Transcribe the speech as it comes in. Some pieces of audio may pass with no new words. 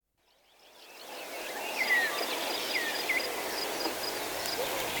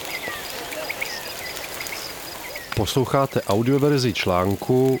Posloucháte audioverzi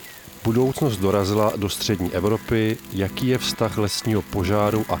článku Budoucnost dorazila do střední Evropy. Jaký je vztah lesního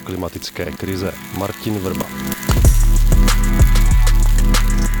požáru a klimatické krize? Martin Vrba.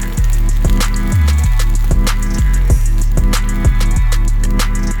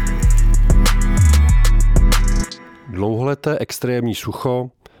 Dlouholeté extrémní sucho,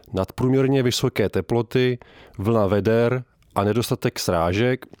 nadprůměrně vysoké teploty, vlna veder a nedostatek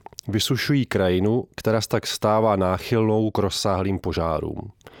srážek vysušují krajinu, která se tak stává náchylnou k rozsáhlým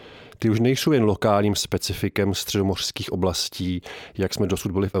požárům. Ty už nejsou jen lokálním specifikem středomořských oblastí, jak jsme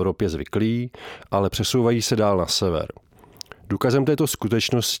dosud byli v Evropě zvyklí, ale přesouvají se dál na sever. Důkazem této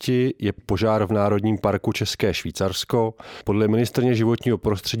skutečnosti je požár v Národním parku České Švýcarsko. Podle ministryně životního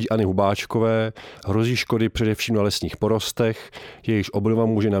prostředí Anny Hubáčkové hrozí škody především na lesních porostech, jejichž obnova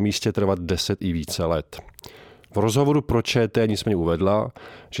může na místě trvat 10 i více let. V rozhovoru pro ČT nicméně uvedla,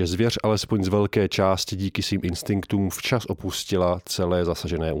 že zvěř alespoň z velké části díky svým instinktům včas opustila celé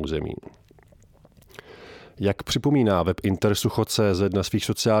zasažené území. Jak připomíná web Intersucho.cz na svých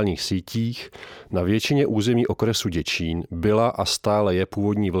sociálních sítích, na většině území okresu Děčín byla a stále je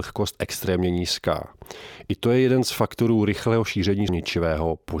původní vlhkost extrémně nízká. I to je jeden z faktorů rychlého šíření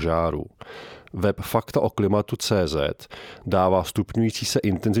ničivého požáru. Web Fakta o klimatu.cz dává stupňující se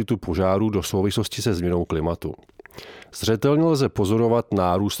intenzitu požáru do souvislosti se změnou klimatu. Zřetelně lze pozorovat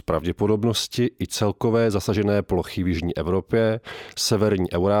nárůst pravděpodobnosti i celkové zasažené plochy v jižní Evropě,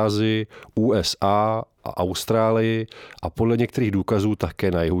 severní Eurázii, USA a Austrálii a podle některých důkazů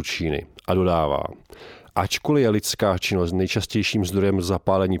také na jihu Číny. A dodává: ačkoliv je lidská činnost nejčastějším zdrojem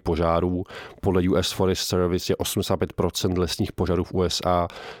zapálení požárů, podle US Forest Service je 85% lesních požárů v USA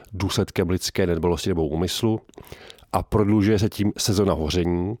důsledkem lidské nedbalosti nebo úmyslu a prodlužuje se tím sezona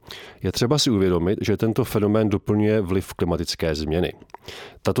hoření, je třeba si uvědomit, že tento fenomén doplňuje vliv klimatické změny.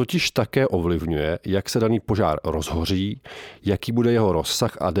 Ta totiž také ovlivňuje, jak se daný požár rozhoří, jaký bude jeho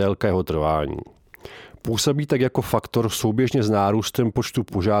rozsah a délka jeho trvání. Působí tak jako faktor souběžně s nárůstem počtu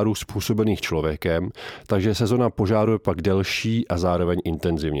požárů způsobených člověkem, takže sezona požáru je pak delší a zároveň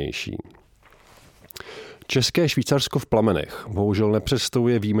intenzivnější. České Švýcarsko v plamenech bohužel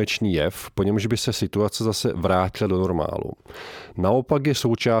nepředstavuje výjimečný jev, po němž by se situace zase vrátila do normálu. Naopak je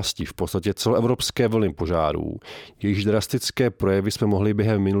součástí v podstatě celoevropské vlny požárů, jejichž drastické projevy jsme mohli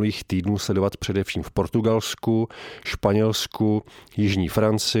během minulých týdnů sledovat především v Portugalsku, Španělsku, jižní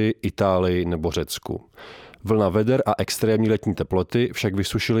Francii, Itálii nebo Řecku. Vlna veder a extrémní letní teploty však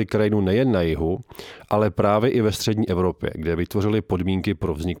vysušily krajinu nejen na jihu, ale právě i ve střední Evropě, kde vytvořily podmínky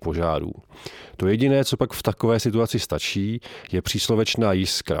pro vznik požárů. To jediné, co pak v takové situaci stačí, je příslovečná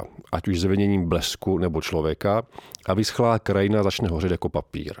jiskra, ať už zveněním blesku nebo člověka, a vyschlá krajina začne hořet jako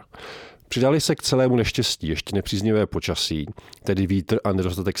papír. Přidali se k celému neštěstí ještě nepříznivé počasí, tedy vítr a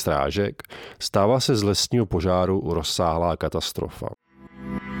nedostatek strážek, stává se z lesního požáru rozsáhlá katastrofa.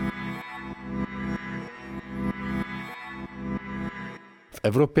 V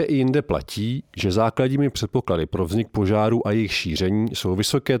Evropě i jinde platí, že základními předpoklady pro vznik požáru a jejich šíření jsou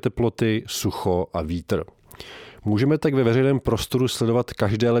vysoké teploty, sucho a vítr. Můžeme tak ve veřejném prostoru sledovat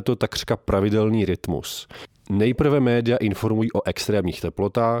každé léto takřka pravidelný rytmus. Nejprve média informují o extrémních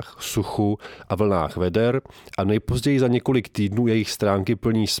teplotách, suchu a vlnách veder a nejpozději za několik týdnů jejich stránky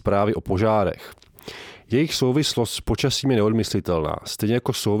plní zprávy o požárech. Jejich souvislost s počasím je neodmyslitelná, stejně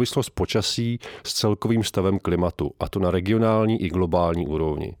jako souvislost počasí s celkovým stavem klimatu, a to na regionální i globální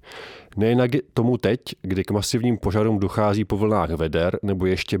úrovni. Nejen tomu teď, kdy k masivním požárům dochází po vlnách veder nebo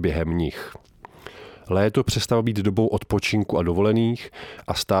ještě během nich. Léto přestává být dobou odpočinku a dovolených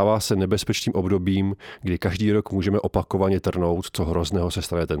a stává se nebezpečným obdobím, kdy každý rok můžeme opakovaně trnout, co hrozného se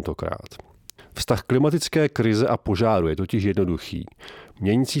stane tentokrát. Vztah klimatické krize a požáru je totiž jednoduchý.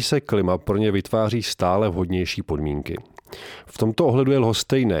 Měnící se klima pro ně vytváří stále vhodnější podmínky. V tomto ohledu je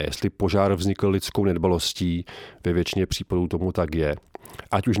lhostejné, jestli požár vznikl lidskou nedbalostí, ve většině případů tomu tak je,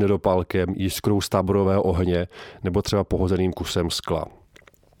 ať už nedopálkem, jiskrou z táborového ohně nebo třeba pohozeným kusem skla.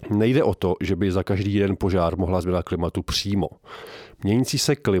 Nejde o to, že by za každý jeden požár mohla změna klimatu přímo. Měnící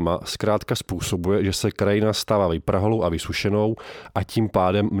se klima zkrátka způsobuje, že se krajina stává vyprahlou a vysušenou a tím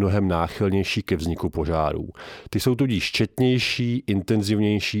pádem mnohem náchylnější ke vzniku požárů. Ty jsou tudíž četnější,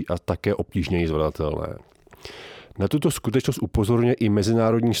 intenzivnější a také obtížněji zvladatelné. Na tuto skutečnost upozorňuje i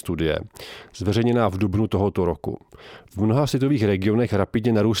mezinárodní studie, zveřejněná v dubnu tohoto roku. V mnoha světových regionech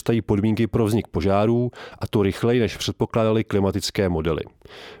rapidně narůstají podmínky pro vznik požárů, a to rychleji, než předpokládaly klimatické modely.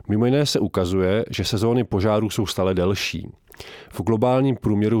 Mimo jiné se ukazuje, že sezóny požárů jsou stále delší. V globálním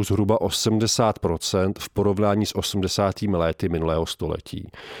průměru zhruba 80% v porovnání s 80. lety minulého století.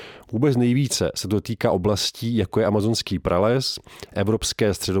 Vůbec nejvíce se to týká oblastí, jako je amazonský prales,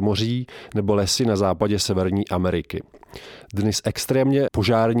 evropské středomoří nebo lesy na západě Severní Ameriky. Dny s extrémně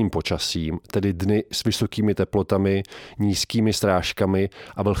požárním počasím, tedy dny s vysokými teplotami, nízkými srážkami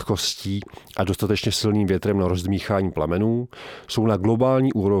a vlhkostí a dostatečně silným větrem na rozdmíchání plamenů, jsou na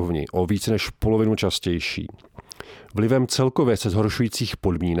globální úrovni o více než polovinu častější. Vlivem celkově se zhoršujících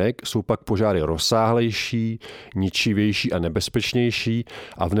podmínek jsou pak požáry rozsáhlejší, ničivější a nebezpečnější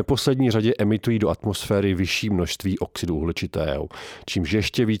a v neposlední řadě emitují do atmosféry vyšší množství oxidu uhličitého, čímž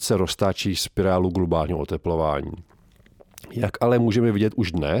ještě více roztáčí spirálu globálního oteplování. Jak ale můžeme vidět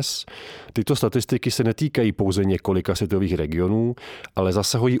už dnes, tyto statistiky se netýkají pouze několika světových regionů, ale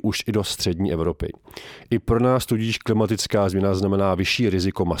zasahují už i do střední Evropy. I pro nás tudíž klimatická změna znamená vyšší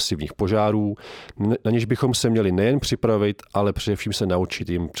riziko masivních požárů, na něž bychom se měli nejen připravit, ale především se naučit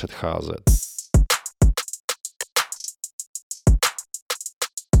jim předcházet.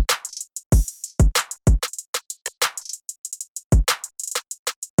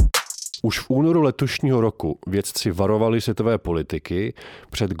 Už v únoru letošního roku vědci varovali světové politiky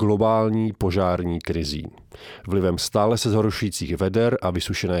před globální požární krizí, vlivem stále se zhoršujících veder a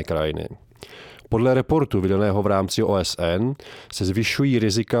vysušené krajiny. Podle reportu vydaného v rámci OSN se zvyšují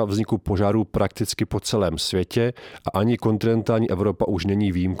rizika vzniku požárů prakticky po celém světě a ani kontinentální Evropa už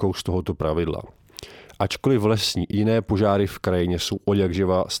není výjimkou z tohoto pravidla. Ačkoliv lesní i jiné požáry v krajině jsou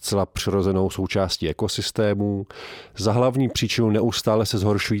odjakživa zcela přirozenou součástí ekosystémů, za hlavní příčinu neustále se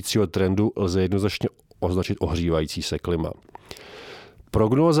zhoršujícího trendu lze jednoznačně označit ohřívající se klima.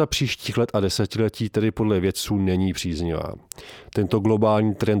 Prognóza příštích let a desetiletí tedy podle vědců není příznivá. Tento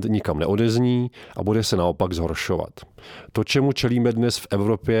globální trend nikam neodezní a bude se naopak zhoršovat. To, čemu čelíme dnes v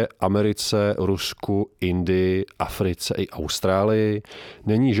Evropě, Americe, Rusku, Indii, Africe i Austrálii,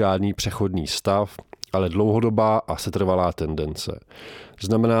 není žádný přechodný stav, ale dlouhodobá a setrvalá tendence.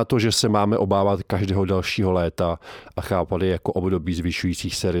 Znamená to, že se máme obávat každého dalšího léta a chápat je jako období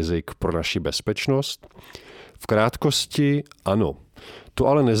zvyšujících se rizik pro naši bezpečnost? V krátkosti ano. To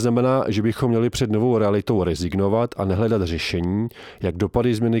ale neznamená, že bychom měli před novou realitou rezignovat a nehledat řešení, jak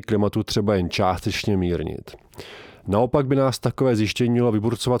dopady změny klimatu třeba jen částečně mírnit. Naopak by nás takové zjištění mělo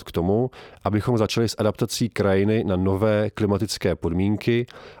vyburcovat k tomu, abychom začali s adaptací krajiny na nové klimatické podmínky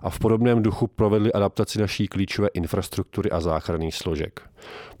a v podobném duchu provedli adaptaci naší klíčové infrastruktury a záchranných složek.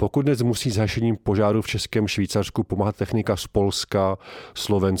 Pokud dnes musí s hašením požáru v Českém Švýcarsku pomáhat technika z Polska,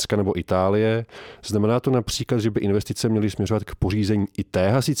 Slovenska nebo Itálie, znamená to například, že by investice měly směřovat k pořízení i té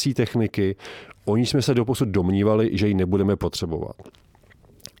hasicí techniky, o ní jsme se doposud domnívali, že ji nebudeme potřebovat.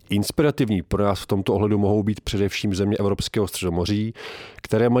 Inspirativní pro nás v tomto ohledu mohou být především země Evropského středomoří,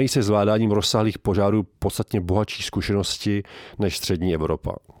 které mají se zvládáním rozsáhlých požárů podstatně bohatší zkušenosti než střední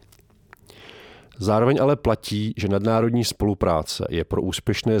Evropa. Zároveň ale platí, že nadnárodní spolupráce je pro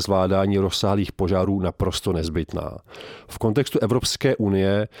úspěšné zvládání rozsáhlých požárů naprosto nezbytná. V kontextu Evropské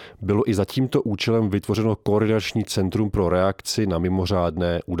unie bylo i za tímto účelem vytvořeno koordinační centrum pro reakci na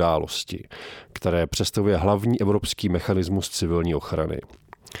mimořádné události, které představuje hlavní evropský mechanismus civilní ochrany.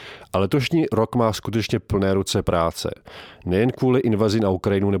 A letošní rok má skutečně plné ruce práce. Nejen kvůli invazi na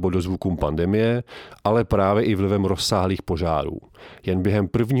Ukrajinu nebo dozvukům pandemie, ale právě i vlivem rozsáhlých požárů. Jen během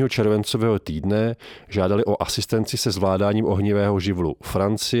 1. červencového týdne žádali o asistenci se zvládáním ohnivého živlu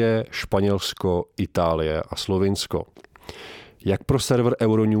Francie, Španělsko, Itálie a Slovinsko. Jak pro server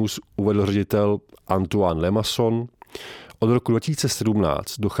Euronews uvedl ředitel Antoine Lemasson, od roku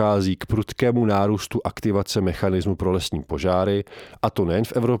 2017 dochází k prudkému nárůstu aktivace mechanismu pro lesní požáry, a to nejen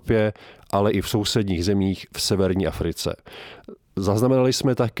v Evropě, ale i v sousedních zemích v severní Africe. Zaznamenali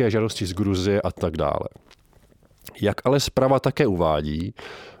jsme také žádosti z Gruzie a tak dále. Jak ale zpráva také uvádí,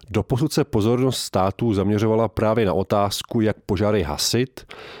 doposud se pozornost států zaměřovala právě na otázku, jak požáry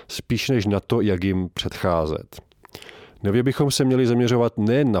hasit, spíš než na to, jak jim předcházet. Nově bychom se měli zaměřovat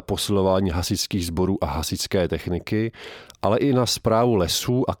nejen na posilování hasičských sborů a hasičské techniky, ale i na správu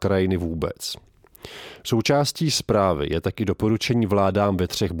lesů a krajiny vůbec. Součástí zprávy je taky doporučení vládám ve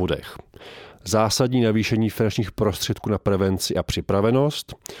 3 bodech. Zásadní navýšení finančních prostředků na prevenci a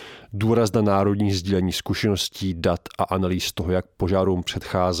připravenost, důraz na národní sdílení zkušeností, dat a analýz toho, jak požárům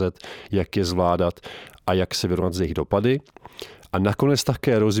předcházet, jak je zvládat a jak se vyrovnat s jejich dopady, a nakonec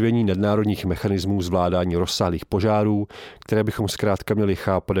také rozvíjení nadnárodních mechanismů zvládání rozsáhlých požárů, které bychom zkrátka měli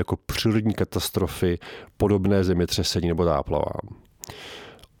chápat jako přírodní katastrofy podobné zemětřesení nebo záplavám.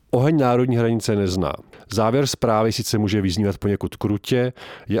 Oheň národní hranice nezná. Závěr zprávy sice může vyznívat poněkud krutě,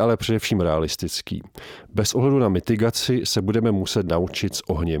 je ale především realistický. Bez ohledu na mitigaci se budeme muset naučit s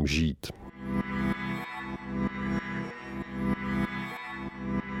ohněm žít.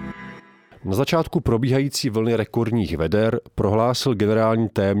 Na začátku probíhající vlny rekordních veder prohlásil generální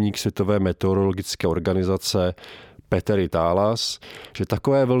tajemník Světové meteorologické organizace Petteri Taalas, že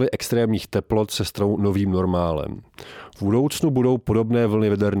takové vlny extrémních teplot se stanou novým normálem. V budoucnu budou podobné vlny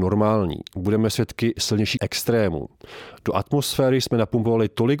veder normální. Budeme svědky silnějších extrémů. Do atmosféry jsme napumpovali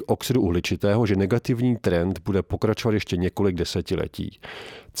tolik oxidu uhličitého, že negativní trend bude pokračovat ještě několik desetiletí.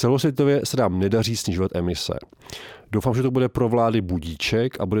 Celosvětově se nám nedaří snižovat emise. Doufám, že to bude pro vlády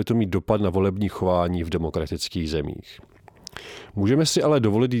budíček a bude to mít dopad na volební chování v demokratických zemích. Můžeme si ale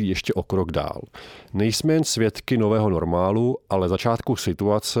dovolit jít ještě o krok dál. Nejsme jen svědky nového normálu, ale začátku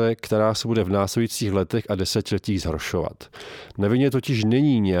situace, která se bude v následujících letech a desetiletích zhoršovat. Na vině totiž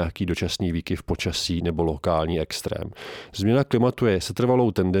není nějaký dočasný výkyv počasí nebo lokální extrém. Změna klimatu je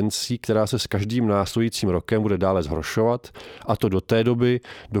setrvalou tendencí, která se s každým následujícím rokem bude dále zhoršovat, a to do té doby,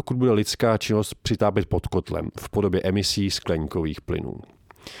 dokud bude lidská činnost přitápět pod kotlem v podobě emisí skleníkových plynů.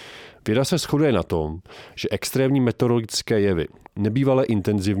 Věda se shoduje na tom, že extrémní meteorologické jevy, nebývalé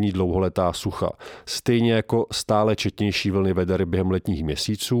intenzivní dlouholetá sucha, stejně jako stále četnější vlny veder během letních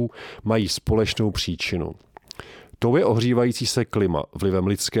měsíců, mají společnou příčinu. Tou je ohřívající se klima vlivem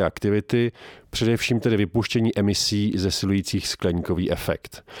lidské aktivity, především tedy vypuštění emisí zesilujících skleníkový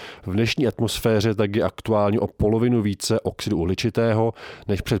efekt. V dnešní atmosféře tak je aktuálně o polovinu více oxidu uhličitého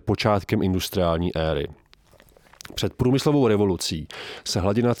než před počátkem industriální éry. Před průmyslovou revolucí se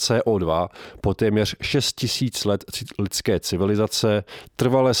hladina CO2 po téměř 6 000 let lidské civilizace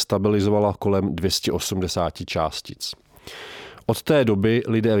trvale stabilizovala kolem 280 částic. Od té doby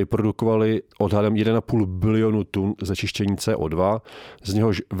lidé vyprodukovali odhadem 1,5 bilionu tun znečištění CO2, z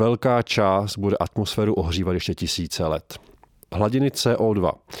něhož velká část bude atmosféru ohřívat ještě tisíce let. Hladiny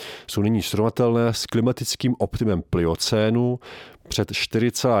CO2 jsou nyní srovnatelné s klimatickým optimem pliocénu před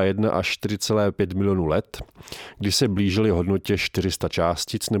 4,1 až 4,5 milionů let, kdy se blížily hodnotě 400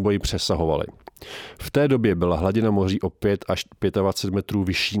 částic nebo ji přesahovaly. V té době byla hladina moří o 5 až 25 metrů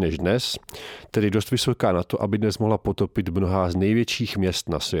vyšší než dnes, tedy dost vysoká na to, aby dnes mohla potopit mnohá z největších měst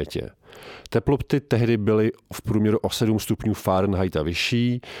na světě. Teploty tehdy byly v průměru o 7 stupňů Fahrenheita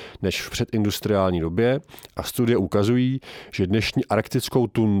vyšší než v předindustriální době a studie ukazují, že dnešní arktickou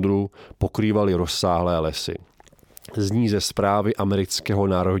tundru pokrývaly rozsáhlé lesy. Zní ze zprávy Amerického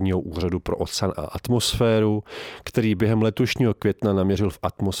národního úřadu pro oceán a atmosféru, který během letošního května naměřil v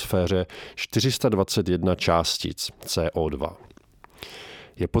atmosféře 421 částic CO2.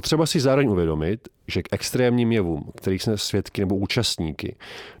 Je potřeba si zároveň uvědomit, že k extrémním jevům, kterých jsme svědky nebo účastníky,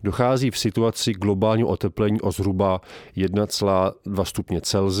 dochází v situaci globálního oteplení o zhruba 1,2 stupně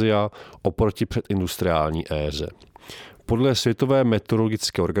Celsia oproti předindustriální éře. Podle Světové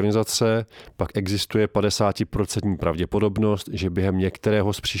meteorologické organizace pak existuje 50% pravděpodobnost, že během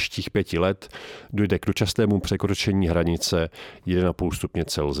některého z příštích 5 let dojde k dočasnému překročení hranice 1,5 stupně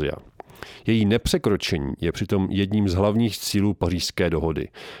Celsia. Její nepřekročení je přitom jedním z hlavních cílů Pařížské dohody.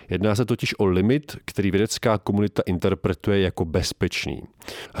 Jedná se totiž o limit, který vědecká komunita interpretuje jako bezpečný.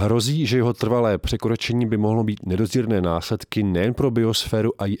 Hrozí, že jeho trvalé překročení by mohlo být nedozírné následky nejen pro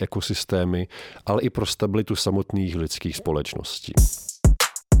biosféru a její ekosystémy, ale i pro stabilitu samotných lidských společností.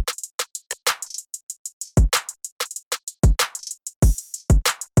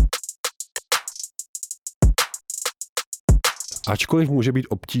 Ačkoliv může být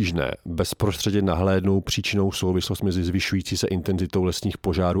obtížné bezprostředně nahlédnout příčinou souvislost mezi zvyšující se intenzitou lesních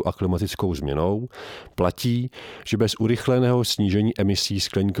požárů a klimatickou změnou, platí, že bez urychleného snížení emisí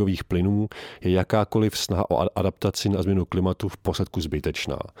skleníkových plynů je jakákoliv snaha o adaptaci na změnu klimatu v posledku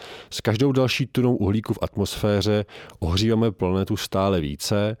zbytečná. S každou další tunou uhlíku v atmosféře ohříváme planetu stále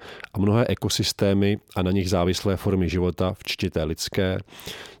více a mnohé ekosystémy a na nich závislé formy života, včetně lidské,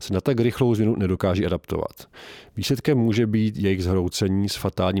 se na tak rychlou změnu nedokáží adaptovat. Výsledkem může být jejich zhroucení s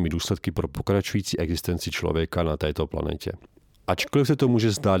fatálními důsledky pro pokračující existenci člověka na této planetě. Ačkoliv se to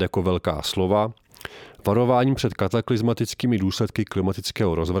může zdát jako velká slova, varováním před kataklizmatickými důsledky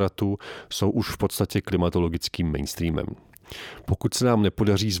klimatického rozvratu jsou už v podstatě klimatologickým mainstreamem. Pokud se nám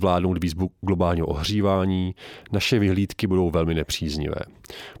nepodaří zvládnout výzvu globálního ohřívání, naše vyhlídky budou velmi nepříznivé.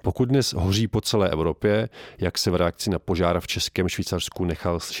 Pokud dnes hoří po celé Evropě, jak se v reakci na požár v Českém Švýcarsku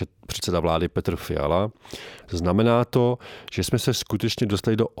nechal slyšet předseda vlády Petr Fiala, znamená to, že jsme se skutečně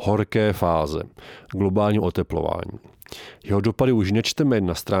dostali do horké fáze globálního oteplování. Jeho dopady už nečteme jen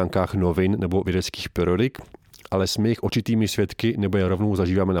na stránkách novin nebo vědeckých periodik, ale jsme jich očitými svědky nebo je rovnou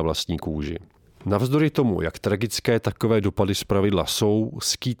zažíváme na vlastní kůži. Navzdory tomu, jak tragické takové dopady zpravidla jsou,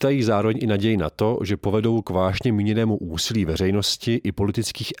 skýtají zároveň i naději na to, že povedou k vážně míněnému úsilí veřejnosti i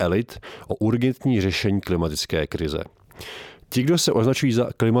politických elit o urgentní řešení klimatické krize. Ti, kdo se označují za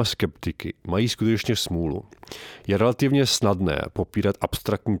klimaskeptiky, mají skutečně smůlu. Je relativně snadné popírat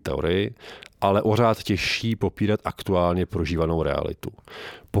abstraktní teorii, ale o řád těžší popírat aktuálně prožívanou realitu.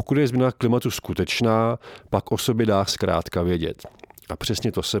 Pokud je změna klimatu skutečná, pak o sobě dá zkrátka vědět. A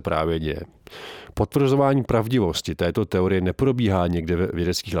přesně to se právě děje. Potvrzování pravdivosti této teorie neprobíhá někde ve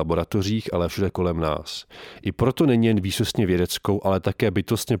vědeckých laboratořích, ale všude kolem nás. I proto není jen výsostně vědeckou, ale také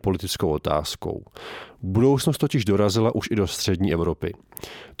bytostně politickou otázkou. Budoucnost totiž dorazila už i do střední Evropy.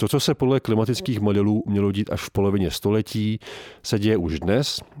 To, co se podle klimatických modelů mělo dít až v polovině století, se děje už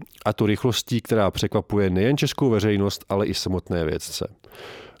dnes, a to rychlostí, která překvapuje nejen českou veřejnost, ale i samotné vědce.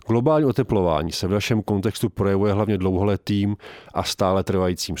 Globální oteplování se v našem kontextu projevuje hlavně dlouholetým a stále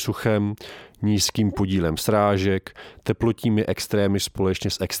trvajícím suchem, nízkým podílem srážek, teplotními extrémy společně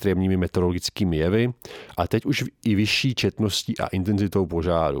s extrémními meteorologickými jevy a teď už i vyšší četností a intenzitou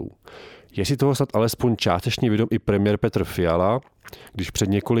požárů. Je si toho snad alespoň částečně vědom i premiér Petr Fiala, když před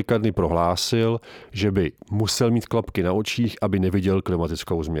několika dny prohlásil, že by musel mít klapky na očích, aby neviděl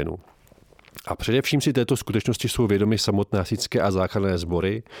klimatickou změnu. A především si této skutečnosti jsou vědomy samotné hasičské a záchranné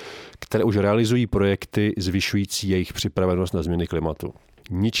sbory, které už realizují projekty zvyšující jejich připravenost na změny klimatu.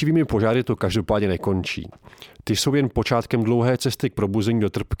 Ničivými požáry to každopádně nekončí. Ty jsou jen počátkem dlouhé cesty k probuzení do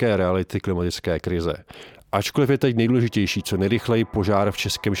trpké reality klimatické krize. Ačkoliv je teď nejdůležitější co nejrychleji požár v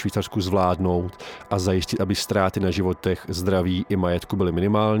Českém Švýcarsku zvládnout a zajistit, aby ztráty na životech, zdraví i majetku byly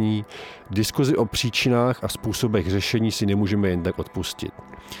minimální, diskuzi o příčinách a způsobech řešení si nemůžeme jen tak odpustit.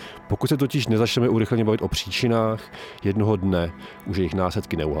 Pokud se totiž nezačneme urychleně bavit o příčinách, jednoho dne už jejich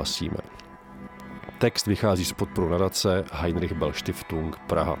následky neuhasíme. Text vychází z podporu nadace Heinrich Böll Stiftung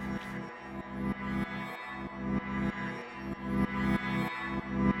Praha.